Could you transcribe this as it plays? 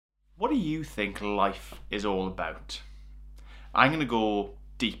What do you think life is all about? I'm going to go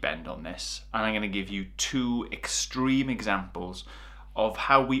deep end on this, and I'm going to give you two extreme examples of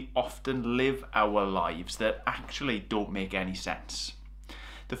how we often live our lives that actually don't make any sense.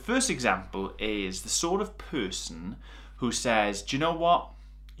 The first example is the sort of person who says, do you know what?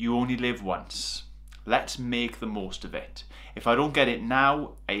 You only live once. Let's make the most of it. If I don't get it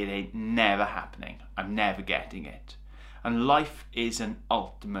now, it ain't never happening. I'm never getting it. And life is an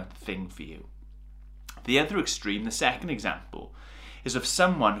ultimate thing for you. The other extreme, the second example, is of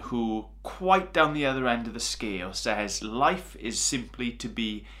someone who, quite down the other end of the scale, says life is simply to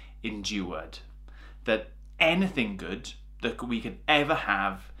be endured. That anything good that we could ever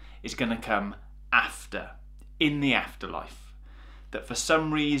have is going to come after, in the afterlife. That for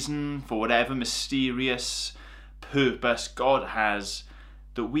some reason, for whatever mysterious purpose God has,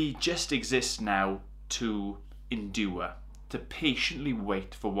 that we just exist now to endure, to patiently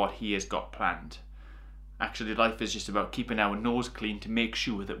wait for what He has got planned. Actually, life is just about keeping our nose clean to make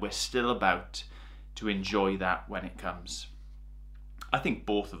sure that we're still about to enjoy that when it comes. I think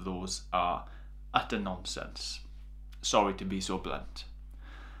both of those are utter nonsense. Sorry to be so blunt.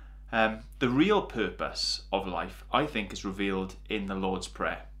 The real purpose of life, I think, is revealed in the Lord's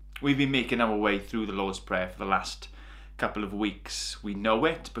Prayer. We've been making our way through the Lord's Prayer for the last couple of weeks. We know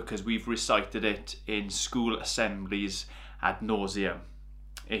it because we've recited it in school assemblies ad nauseum.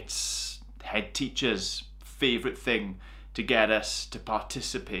 It's head teachers' favourite thing to get us to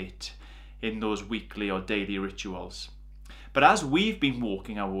participate in those weekly or daily rituals. But as we've been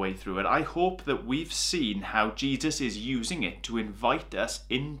walking our way through it, I hope that we've seen how Jesus is using it to invite us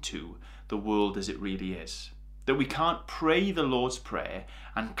into the world as it really is. That we can't pray the Lord's Prayer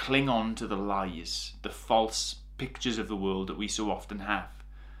and cling on to the lies, the false pictures of the world that we so often have.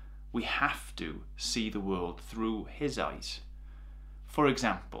 We have to see the world through His eyes. For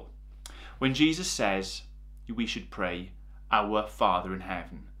example, when Jesus says we should pray, "Our Father in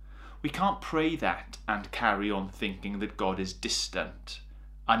heaven," we can't pray that and carry on thinking that God is distant,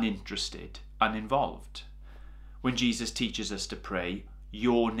 uninterested, uninvolved. When Jesus teaches us to pray,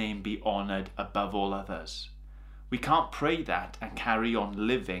 "Your name be honoured above all others," we can't pray that and carry on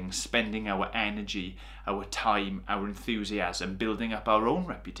living, spending our energy, our time, our enthusiasm, building up our own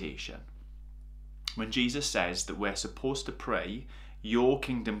reputation. When Jesus says that we're supposed to pray, "Your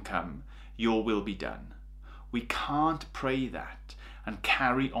kingdom come, your will be done," we can't pray that and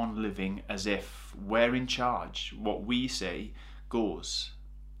carry on living as if we're in charge. What we say goes.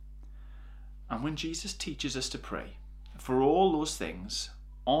 And when Jesus teaches us to pray for all those things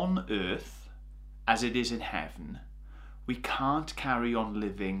on earth as it is in heaven, we can't carry on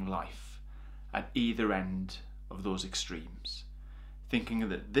living life at either end of those extremes, thinking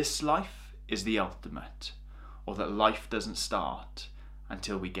that this life is the ultimate, or that life doesn't start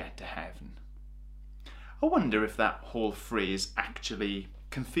until we get to heaven. I wonder if that whole phrase actually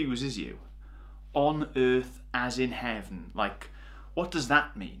confuses you. On earth as in heaven. Like, what does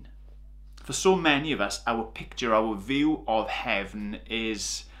that mean? For so many of us, our picture, our view of heaven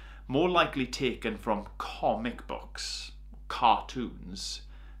is more likely taken from comic books, cartoons,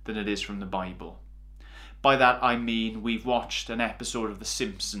 than it is from the Bible. By that I mean we've watched an episode of The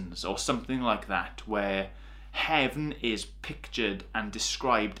Simpsons or something like that, where heaven is pictured and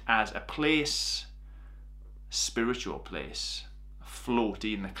described as a place, spiritual place, a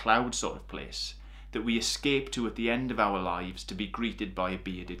floaty in the cloud sort of place that we escape to at the end of our lives to be greeted by a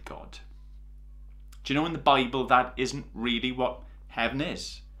bearded God. Do you know in the Bible that isn't really what heaven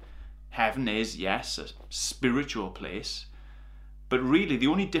is? Heaven is, yes, a spiritual place, but really the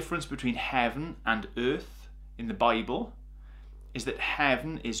only difference between heaven and earth in the Bible is that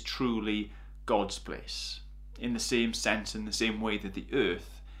heaven is truly God's place, in the same sense, in the same way that the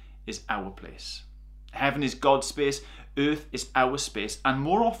earth is our place. Heaven is God's space, earth is our space, and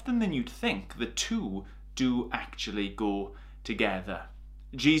more often than you'd think, the two do actually go together.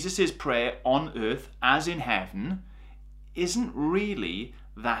 Jesus' prayer on earth as in heaven isn't really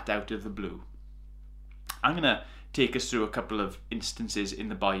that out of the blue. I'm going to take us through a couple of instances in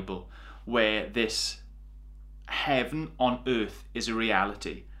the Bible where this heaven on earth is a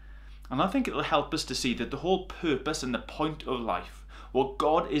reality. And I think it'll help us to see that the whole purpose and the point of life, what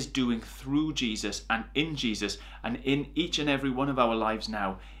God is doing through Jesus and in each and every one of our lives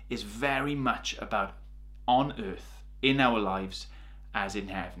now, is very much about on earth, in our lives, as in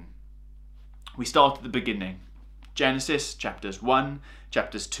heaven. We start at the beginning. Genesis, chapters 1,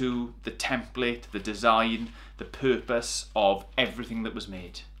 chapters 2, the template, the design, the purpose of everything that was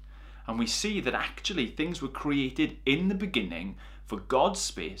made. And we see that actually things were created in the beginning for God's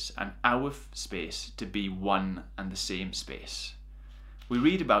space and our space to be one and the same space. we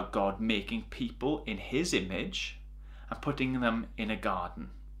read about God making people in his image and putting them in a garden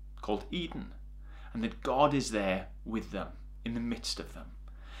called Eden, and that God is there with them, in the midst of them.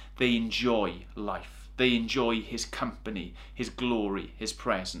 They enjoy life. They enjoy his company, his glory, his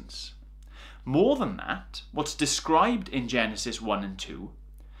presence. More than that, what's described in Genesis 1 and 2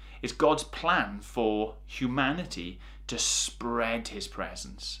 is God's plan for humanity to spread his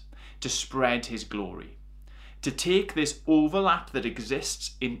presence, to spread his glory, to take this overlap that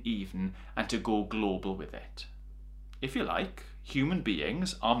exists in Eden and to go global with it. If you like, human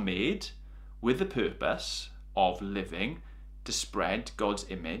beings are made with the purpose of living to spread God's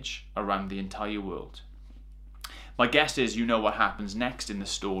image around the entire world. My guess is you know what happens next in the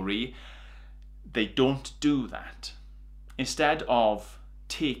story. They don't do that. Instead of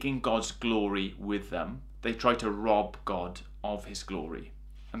taking God's glory with them, they try to rob God of his glory.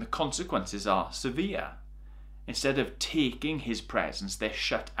 And the consequences are severe. Instead of taking his presence, they're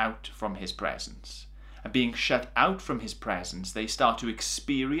shut out from his presence. And being shut out from his presence, they start to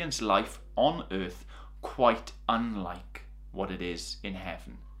experience life on earth quite unlike what it is in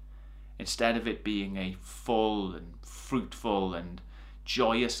heaven. Instead of it being a full and fruitful and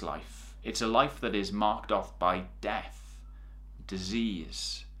joyous life, it's a life that is marked off by death,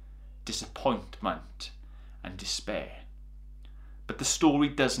 disease, disappointment, and despair. But the story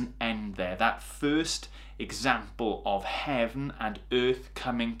doesn't end there. That first example of heaven and earth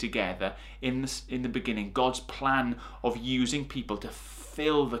coming together in the beginning, God's plan of using people to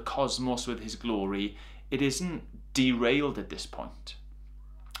fill the cosmos with his glory, it isn't derailed at this point.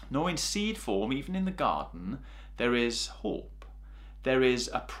 No, in seed form, even in the garden, there is hope. There is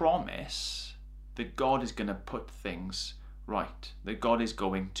a promise that God is going to put things right, that God is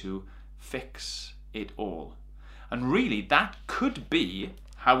going to fix it all. And really, that could be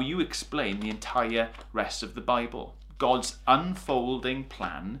how you explain the entire rest of the Bible. God's unfolding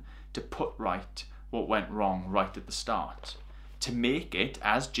plan to put right what went wrong right at the start. To make it,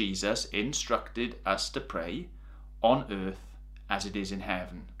 as Jesus instructed us to pray, on earth as it is in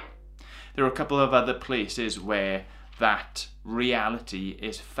heaven. There are a couple of other places where that reality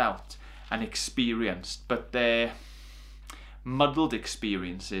is felt and experienced, but they're muddled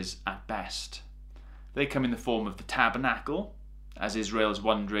experiences at best. They come in the form of the tabernacle, as Israel's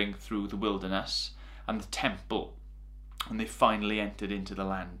wandering through the wilderness, and the temple, when they finally entered into the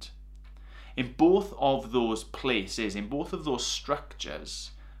land. In both of those places, in both of those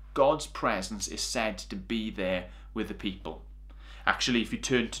structures, God's presence is said to be there with the people. Actually, if you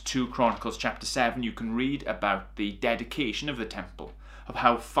turn to 2 Chronicles chapter 7, you can read about the dedication of the temple, of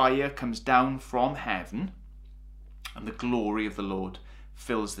how fire comes down from heaven and the glory of the Lord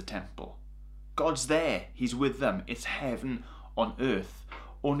fills the temple. God's there, he's with them, it's heaven on earth.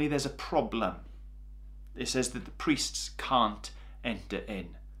 Only there's a problem. It says that the priests can't enter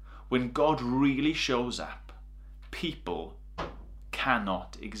in. When God really shows up, people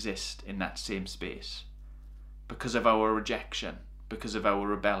cannot exist in that same space because of our rejection, because of our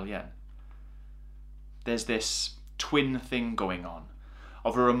rebellion. There's this twin thing going on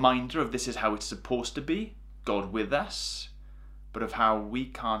of a reminder of this is how it's supposed to be, God with us, but of how we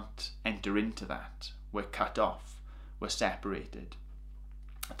can't enter into that. We're cut off, we're separated.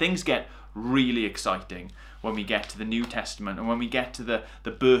 Things get really exciting when we get to the New Testament and when we get to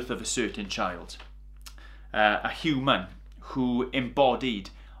the birth of a certain child, a human who embodied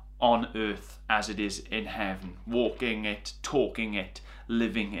on earth as it is in heaven, walking it, talking it,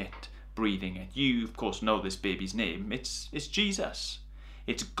 living it, breathing it. You, of course, know this baby's name. It's Jesus.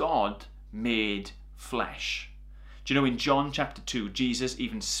 It's God made flesh. Do you know in John chapter 2, Jesus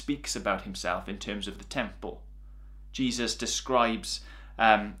even speaks about himself in terms of the temple. Jesus describes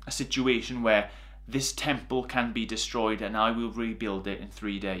a situation where this temple can be destroyed and I will rebuild it in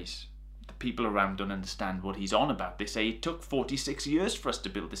 3 days. The people around don't understand what he's on about. They say it took 46 years for us to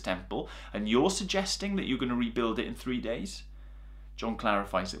build this temple and you're suggesting that you're going to rebuild it in 3 days? John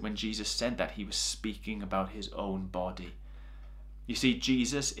clarifies that when Jesus said that, he was speaking about his own body. You see,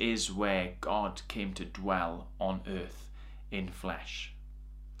 Jesus is where God came to dwell on earth in flesh,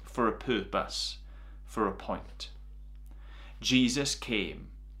 for a purpose, for a point. Jesus came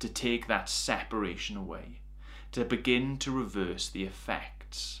to take that separation away, to begin to reverse the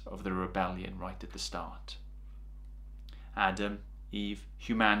effects of the rebellion right at the start. Adam, Eve,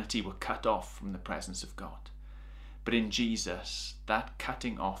 humanity were cut off from the presence of God. But in Jesus, that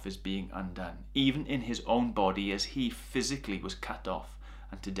cutting off is being undone, even in his own body as he physically was cut off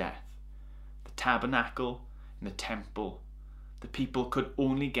unto death. The tabernacle and the temple, the people could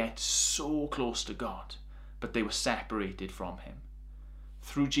only get so close to God, but they were separated from him.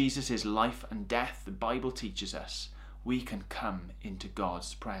 Through Jesus' life and death, the Bible teaches us, we can come into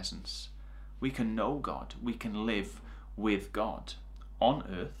God's presence. We can know God. We can live with God on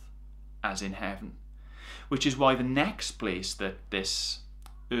earth as in heaven. Which is why the next place that this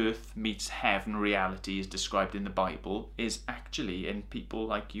earth meets heaven reality is described in the Bible is actually in people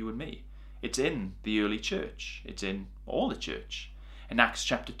like you and me. It's in the early church. It's in all the church. In Acts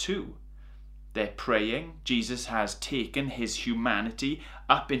chapter 2, they're praying. Jesus has taken his humanity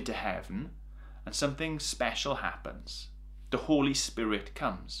up into heaven, and something special happens. The Holy Spirit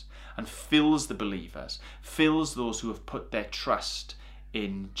comes and fills the believers, fills those who have put their trust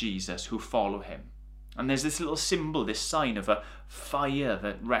in Jesus, who follow him. And there's this little symbol, this sign of a fire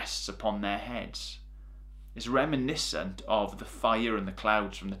that rests upon their heads. It's reminiscent of the fire and the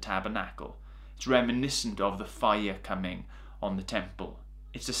clouds from the tabernacle. It's reminiscent of the fire coming on the temple.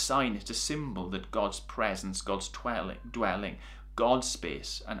 It's a sign, it's a symbol that God's presence, God's dwelling, God's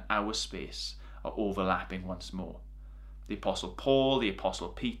space and our space are overlapping once more. The Apostle Paul, the Apostle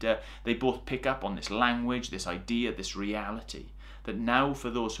Peter, they both pick up on this language, this idea, this reality, that now for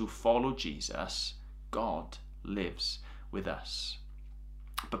those who follow Jesus, God lives with us.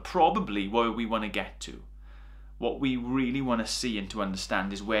 But probably where we want to get to, what we really want to see and to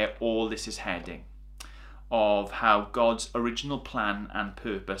understand is where all this is heading, of how God's original plan and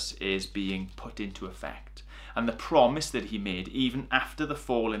purpose is being put into effect, and the promise that he made even after the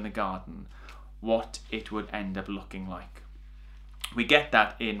fall in the garden, what it would end up looking like. We get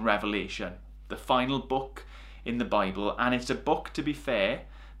that in Revelation, the final book in the Bible, and it's a book, to be fair,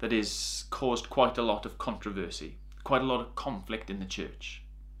 that has caused quite a lot of controversy, quite a lot of conflict in the church.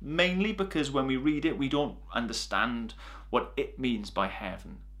 Mainly because when we read it, we don't understand what it means by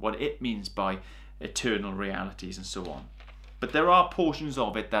heaven, what it means by eternal realities and so on. But there are portions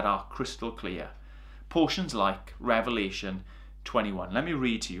of it that are crystal clear. Portions like Revelation 21. Let me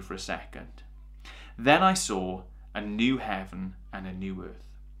read to you for a second. Then I saw a new heaven and a new earth.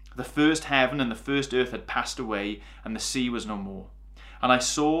 The first heaven and the first earth had passed away, and the sea was no more. And I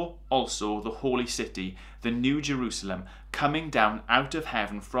saw also the holy city, the new Jerusalem, coming down out of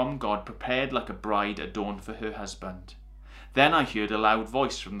heaven from God, prepared like a bride adorned for her husband. Then I heard a loud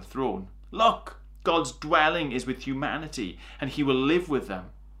voice from the throne. Look, God's dwelling is with humanity, and he will live with them.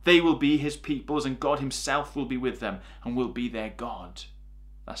 They will be his peoples, and God himself will be with them, and will be their God.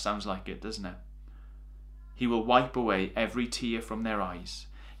 That sounds like it, doesn't it? He will wipe away every tear from their eyes.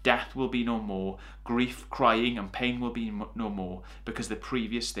 Death will be no more, grief, crying, and pain will be no more, because the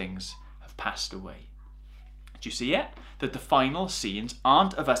previous things have passed away. Do you see it? That the final scenes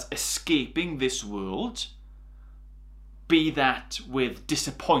aren't of us escaping this world, be that with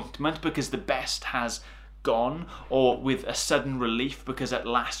disappointment because the best has gone, or with a sudden relief because at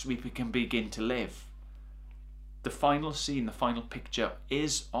last we can begin to live. The final scene, the final picture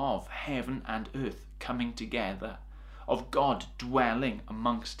is of heaven and earth coming together, of God dwelling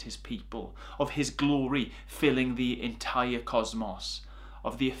amongst his people, of his glory filling the entire cosmos,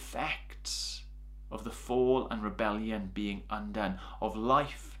 of the effects of the fall and rebellion being undone, of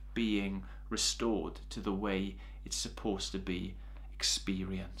life being restored to the way it's supposed to be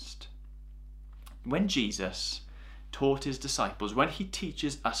experienced. When Jesus taught his disciples, when he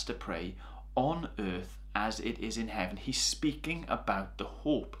teaches us to pray on earth as it is in heaven, he's speaking about the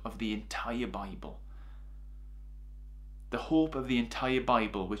hope of the entire Bible. The hope of the entire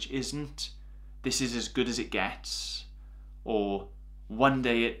Bible, which isn't, this is as good as it gets, or one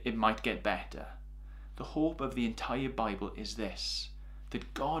day it might get better. The hope of the entire Bible is this,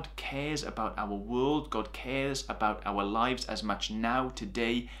 that God cares about our world, God cares about our lives as much now,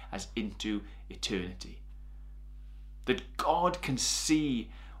 today, as into eternity. That God can see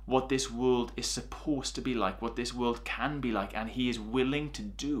what this world is supposed to be like, what this world can be like, and he is willing to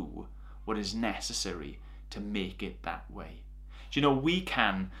do what is necessary to make it that way. Do you know, we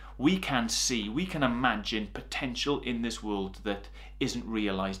can see, we can imagine potential in this world that isn't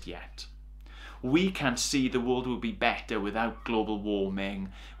realized yet. We can see the world will be better without global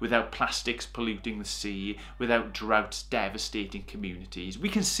warming, without plastics polluting the sea, without droughts devastating communities. We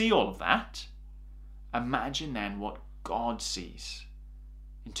can see all of that. Imagine then what God sees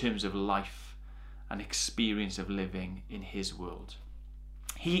in terms of life and experience of living in his world.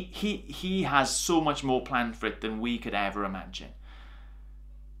 He has so much more planned for it than we could ever imagine.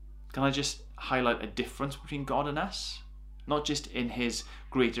 Can I just highlight a difference between God and us? Not just in his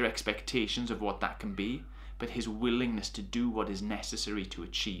greater expectations of what that can be, but his willingness to do what is necessary to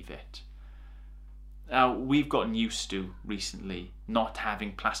achieve it. Now, we've gotten used to recently not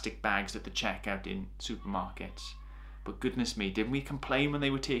having plastic bags at the checkout in supermarkets. But goodness me, didn't we complain when they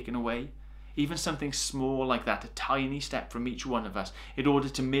were taken away? Even something small like that, a tiny step from each one of us, in order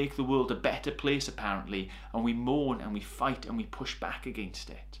to make the world a better place apparently, and we mourn and we fight and we push back against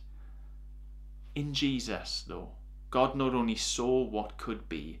it. In Jesus, though, God not only saw what could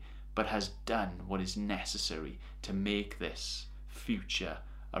be, but has done what is necessary to make this future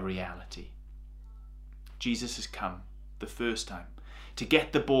a reality. Jesus has come the first time to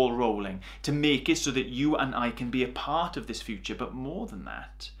get the ball rolling, to make it so that you and I can be a part of this future, but more than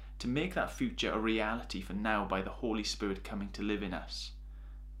that, to make that future a reality for now by the Holy Spirit coming to live in us.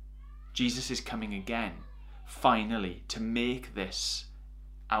 Jesus is coming again, finally, to make this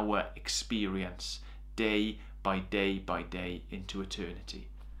our experience day by day by day into eternity.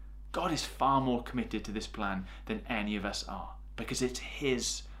 God is far more committed to this plan than any of us are, because it's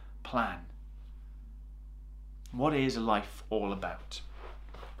his plan. What is life all about?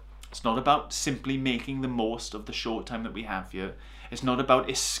 It's not about simply making the most of the short time that we have here. It's not about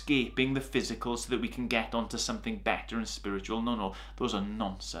escaping the physical so that we can get onto something better and spiritual. No, those are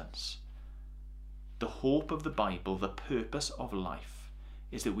nonsense. The hope of the Bible, the purpose of life,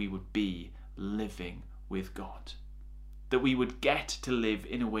 is that we would be living with God. That we would get to live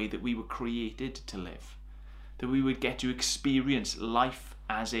in a way that we were created to live. That we would get to experience life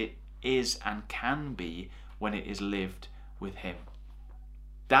as it is and can be when it is lived with him.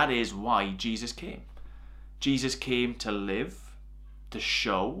 That is why Jesus came. Jesus came to live, to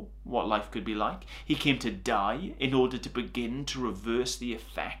show what life could be like. He came to die in order to begin to reverse the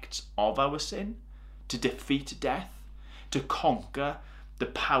effects of our sin, to defeat death, to conquer the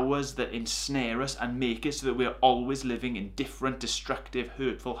powers that ensnare us and make it so that we're always living in different, destructive,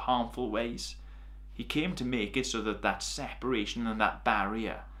 hurtful, harmful ways. He came to make it so that that separation and that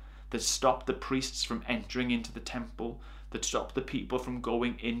barrier that stopped the priests from entering into the temple, that stopped the people from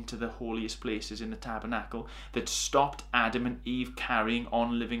going into the holiest places in the tabernacle, that stopped Adam and Eve carrying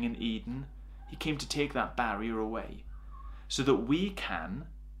on living in Eden. He came to take that barrier away so that we can,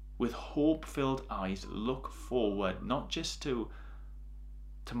 with hope-filled eyes, look forward not just to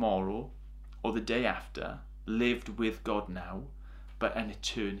tomorrow or the day after, lived with God now, but an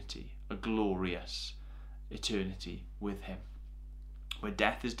eternity, a glorious eternity with him, where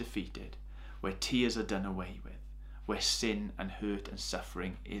death is defeated, where tears are done away with, where sin and hurt and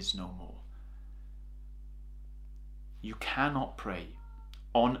suffering is no more. You cannot pray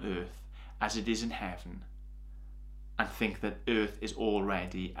on earth as it is in heaven and think that earth is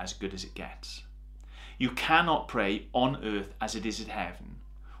already as good as it gets. You cannot pray on earth as it is in heaven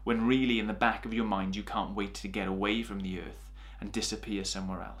when really in the back of your mind you can't wait to get away from the earth and disappear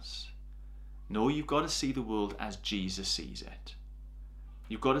somewhere else. No, you've got to see the world as Jesus sees it.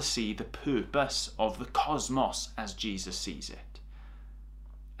 You've got to see the purpose of the cosmos as Jesus sees it.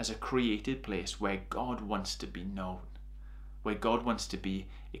 As a created place where God wants to be known, where God wants to be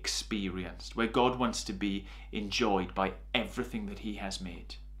experienced, where God wants to be enjoyed by everything that he has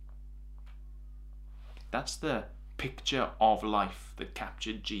made. That's the picture of life that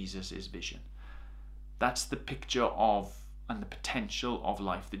captured Jesus' vision. That's the picture of and the potential of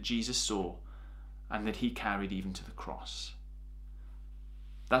life that Jesus saw and that he carried even to the cross.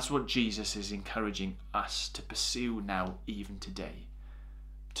 That's what Jesus is encouraging us to pursue now, even today.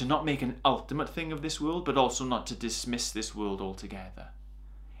 To not make an ultimate thing of this world, but also not to dismiss this world altogether.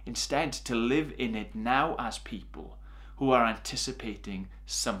 Instead, to live in it now as people who are anticipating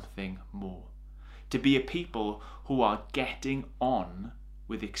something more. To be a people who are getting on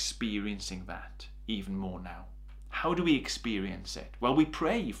with experiencing that even more now. How do we experience it? Well, we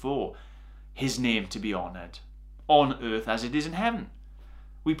pray for his name to be honoured on earth as it is in heaven.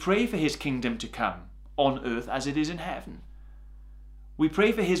 We pray for his kingdom to come on earth as it is in heaven. We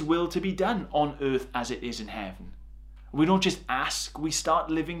pray for his will to be done on earth as it is in heaven. We don't just ask, we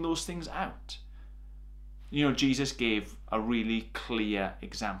start living those things out. You know, Jesus gave a really clear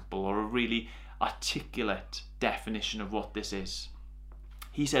example or a really articulate definition of what this is.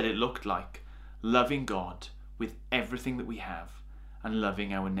 He said it looked like loving God with everything that we have and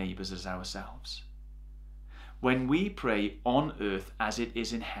loving our neighbours as ourselves. When we pray on earth as it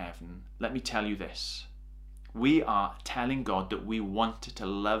is in heaven, let me tell you this. We are telling God that we want to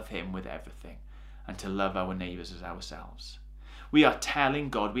love him with everything and to love our neighbours as ourselves. We are telling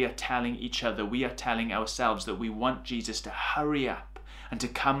God, we are telling each other, we are telling ourselves that we want Jesus to hurry up and to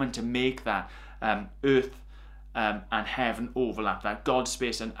come and to make that earth and heaven overlap, that God's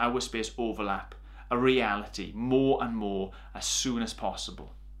space and our space overlap, a reality more and more as soon as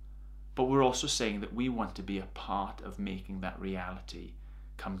possible. But we're also saying that we want to be a part of making that reality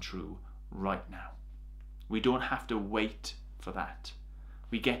come true right now. We don't have to wait for that.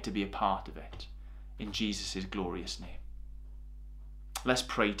 We get to be a part of it in Jesus' glorious name. Let's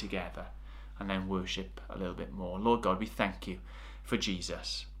pray together and then worship a little bit more. Lord God, we thank you for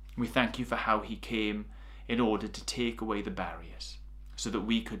Jesus. We thank you for how he came in order to take away the barriers so that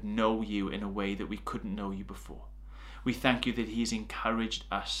we could know you in a way that we couldn't know you before. We thank you that he's encouraged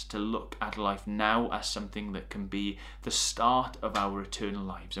us to look at life now as something that can be the start of our eternal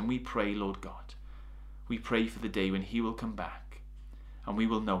lives. And we pray, Lord God, we pray for the day when he will come back and we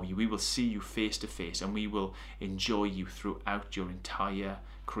will know you, we will see you face to face, and we will enjoy you throughout your entire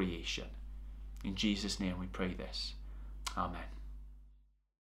creation. In Jesus' name we pray this. Amen.